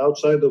parked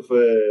outside of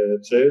a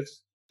church.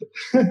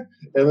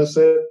 And I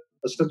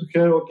said to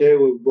her, "Okay,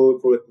 we'll go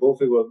for a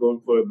coffee, we're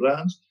going for a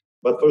brunch.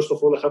 But first of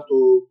all, I have to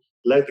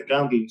light a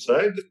candle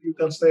inside. You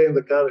can stay in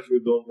the car if you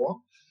don't want."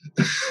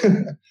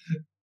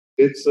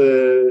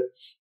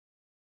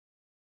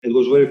 It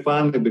was very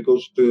funny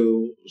because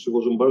she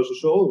was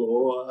embarrassed. So,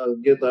 I'll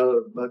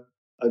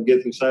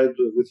get inside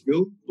with you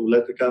to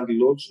light the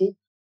candle also.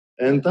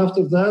 And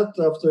after that,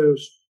 after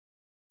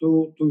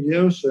 2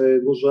 years,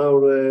 it was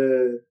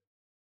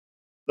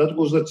that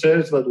was the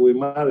church that we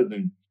married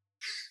in.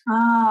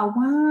 Oh,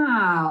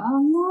 wow.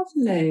 Oh,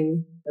 lovely.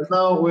 And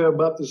now we are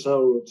baptized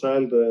our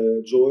child,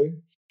 Joy.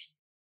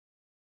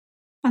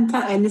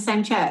 In the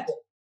same church?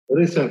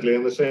 Recently,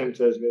 in the same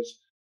church, yes.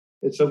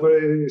 It's a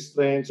very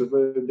strange, a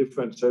very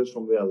different church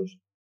from the others.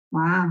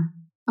 Wow.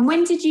 And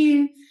when did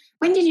you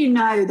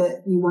know that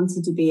you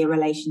wanted to be a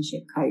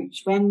relationship coach?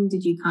 When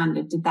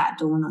did that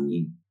dawn on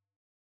you?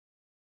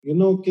 You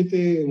know,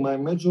 Kitty, my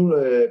major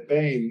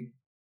pain,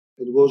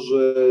 it was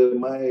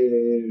my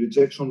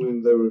rejection in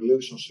the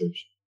relationships.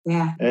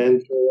 Yeah. And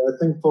I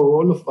think for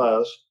all of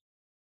us,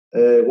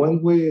 when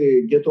we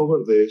get over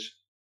this,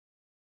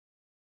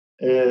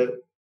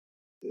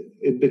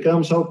 it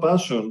becomes our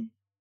passion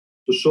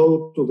to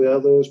show to the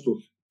others, to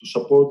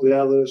support the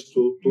others,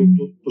 to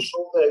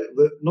show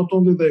not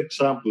only the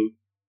example,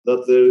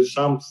 that there is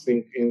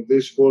something in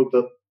this world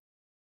that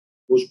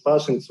was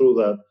passing through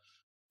that.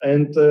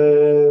 And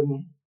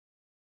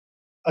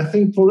I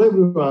think for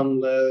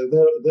everyone,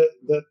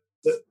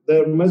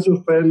 their major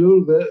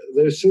failure,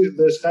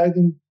 there's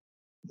hiding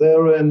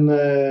there an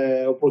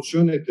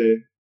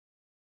opportunity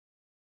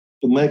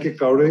to make a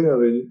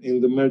career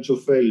in the major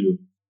failure.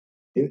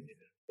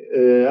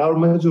 Our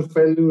major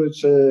failure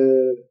is,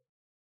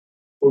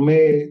 for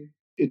me,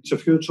 it's a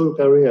future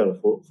career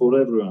for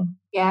everyone.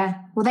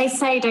 Yeah. Well, they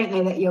say, don't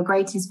they, that your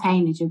greatest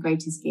pain is your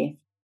greatest gift.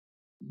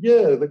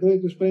 Yeah, the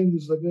greatest pain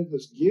is the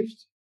greatest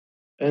gift.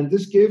 And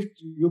this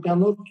gift, you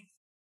cannot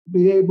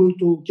be able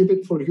to keep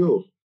it for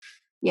you.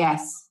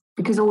 Yes,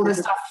 because all the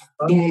stuff.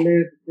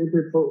 Family,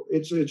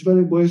 it's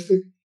very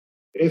egoistic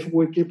if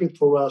we keep it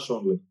for us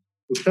only.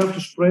 We have to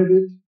spread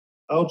it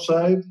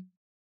outside.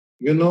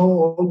 You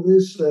know, all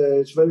this,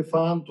 it's very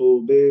fun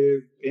to be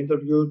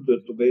interviewed,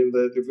 to be in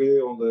the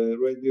TV, on the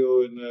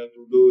radio, and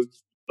to do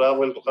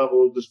travel, to have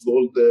all these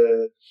gold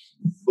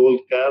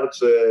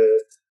cards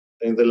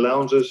in the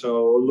lounges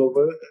all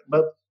over.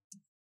 But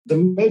the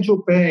major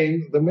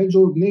pain, the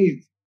major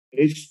need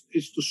is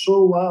to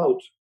show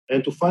out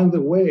and to find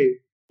a way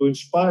to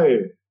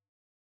inspire,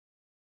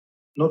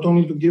 not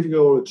only to give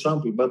your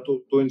example, but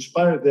to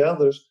inspire the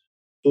others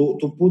to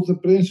put the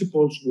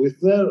principles with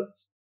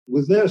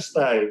their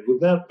style, with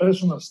their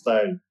personal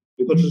style,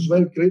 because it's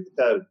very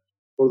critical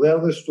for the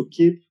others to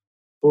keep,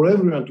 for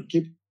everyone to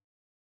keep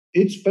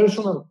its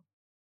personal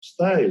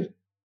style.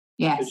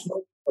 Yes. It's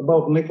not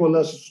about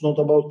Nikolas, it's not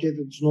about Kit,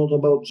 it's not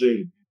about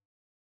Jill.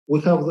 We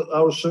have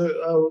our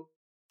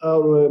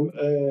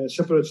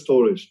separate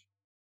stories,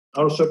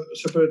 our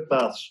separate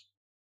paths.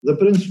 The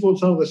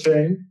principles are the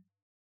same.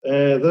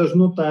 There's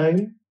no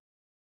time.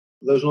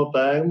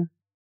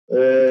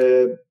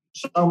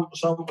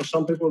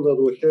 Some people that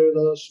will hear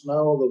us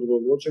now, that were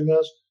watching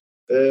us,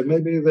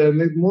 maybe they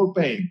need more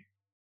pain.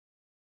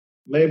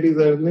 Maybe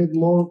they need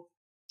more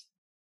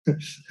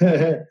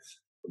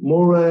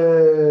more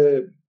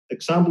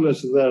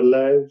examples in their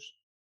lives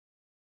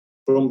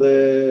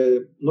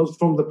not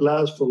from the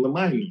plus, from the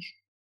minus.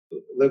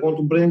 They want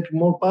to bring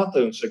more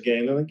patterns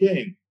again and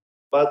again.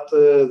 But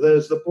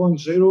there's the point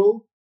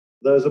zero.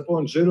 There's a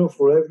point zero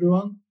for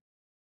everyone.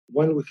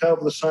 When we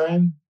have the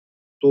sign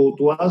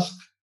to ask,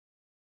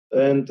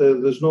 and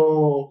there's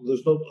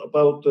not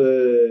about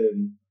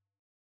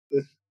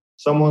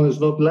someone is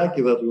not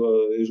lucky that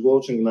is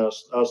watching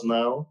us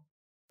now.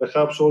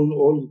 Perhaps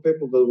all the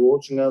people that are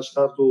watching us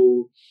have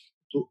to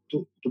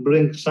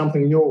bring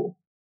something new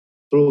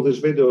through this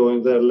video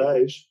in their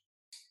lives.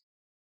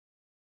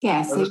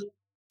 Yes.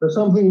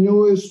 Something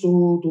new is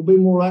to be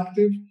more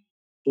active,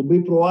 to be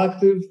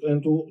proactive,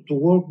 and to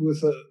work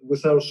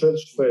with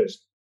ourselves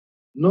first.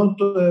 Not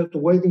to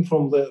waiting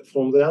from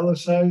the other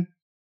side,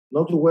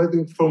 not to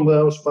waiting from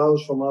our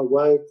spouse, from our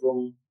wife,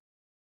 from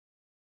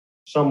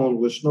someone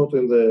who's not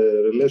in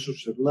the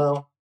relationship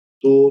now,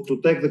 to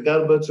take the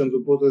garbage and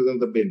to put it in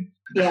the bin.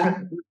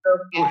 Yeah.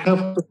 We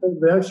have to take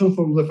the action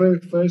from the very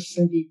first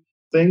single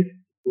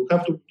thing. We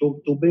have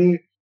to be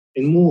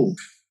in move.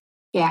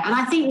 Yeah, and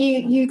I think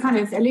you kind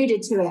of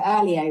alluded to it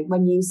earlier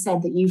when you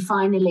said that you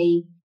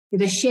finally,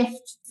 the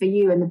shift for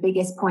you and the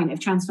biggest point of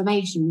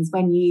transformation was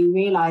when you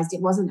realized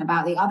it wasn't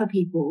about the other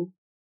people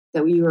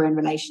that you were in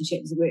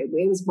relationships with,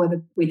 it was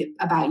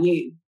about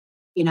you,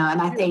 and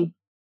I think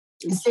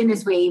as soon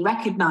as we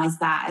recognize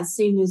that, as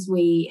soon as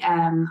we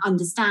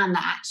understand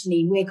that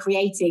actually we're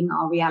creating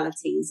our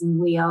realities and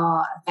we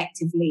are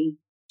effectively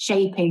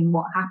shaping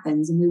what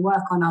happens, and we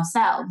work on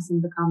ourselves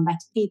and become better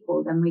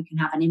people, then we can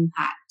have an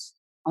impact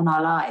on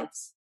our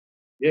lives.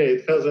 Yeah,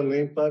 it has an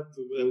impact.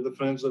 And the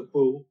friends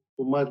who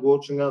might be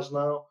watching us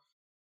now,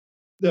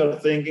 they are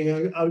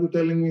thinking, are you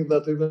telling me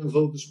that even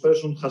though this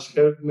person has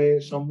hurt me,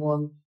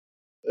 someone,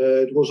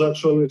 it was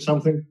actually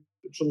something,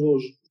 it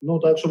was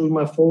not actually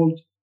my fault?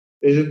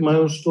 Is it my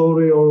own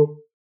story? Or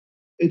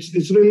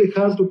it's really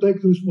hard to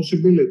take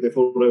responsibility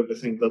for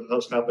everything that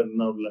has happened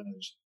in our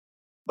lives.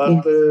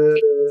 But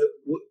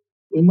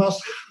we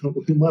must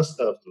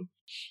have to.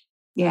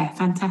 Yeah,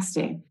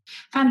 fantastic,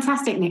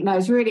 Nick. No,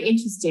 it's really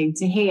interesting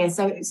to hear.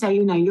 So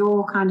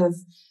your kind of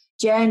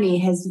journey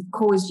has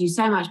caused you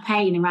so much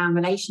pain around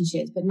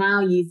relationships, but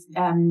now you've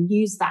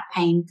used that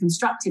pain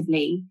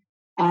constructively.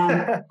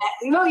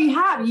 Well, you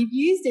have. You've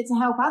used it to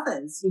help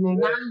others. Now.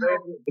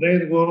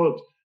 Great word.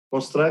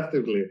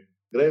 Constructively.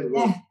 Great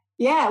word.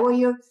 Yeah. Well,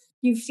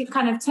 you've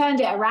kind of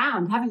turned it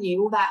around, haven't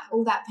you?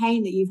 All that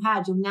pain that you've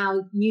had, you're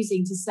now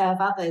using to serve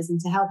others and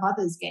to help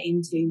others get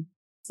into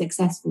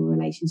successful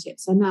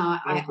relationships. So no,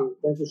 thank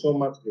you so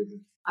much, Katie.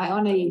 I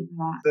honor you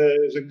for that.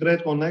 It's a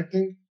great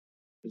connecting.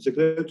 It's a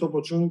great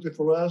opportunity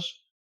for us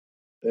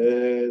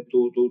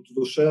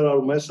to share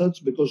our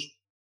message, because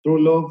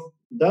true love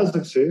does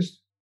exist.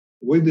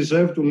 We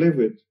deserve to live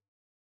it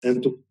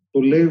and to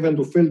live and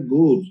to feel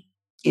good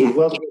with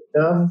what we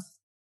have.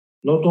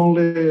 Not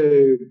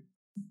only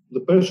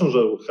the persons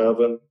that we have,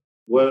 and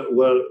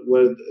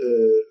were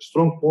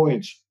strong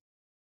points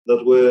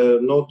that were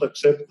not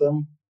accept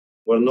them,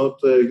 were not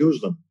use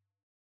them.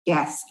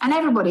 Yes. And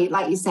everybody,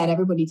 like you said,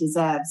 everybody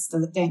deserves,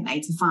 don't they,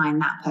 to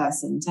find that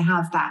person, to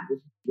have that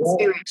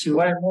spiritual.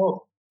 Why not?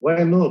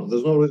 Why not?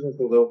 There's no reason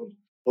for the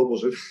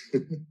opposite.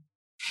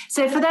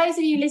 So for those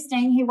of you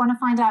listening who want to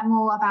find out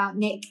more about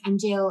Nick and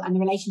Jill and the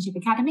Relationship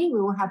Academy,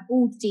 we will have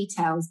all the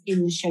details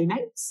in the show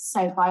notes.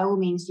 So by all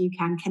means, you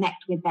can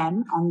connect with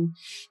them on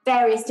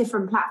various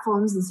different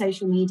platforms and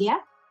social media.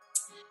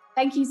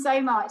 Thank you so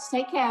much.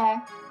 Take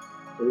care.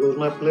 It was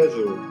my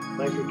pleasure.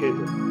 Thank you,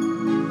 Katie.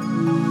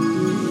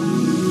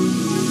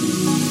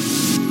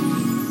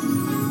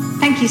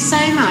 Thank you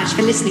so much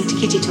for listening to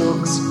Kitty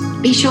Talks.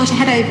 Be sure to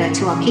head over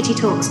to our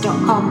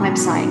kittytalks.com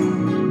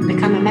website.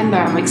 Become a member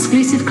of our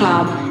exclusive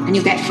club and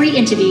you'll get free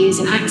interviews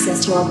and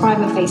access to our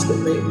private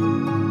Facebook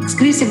group,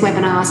 exclusive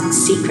webinars and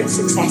secret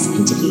success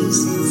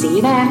interviews. See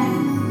you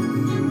there.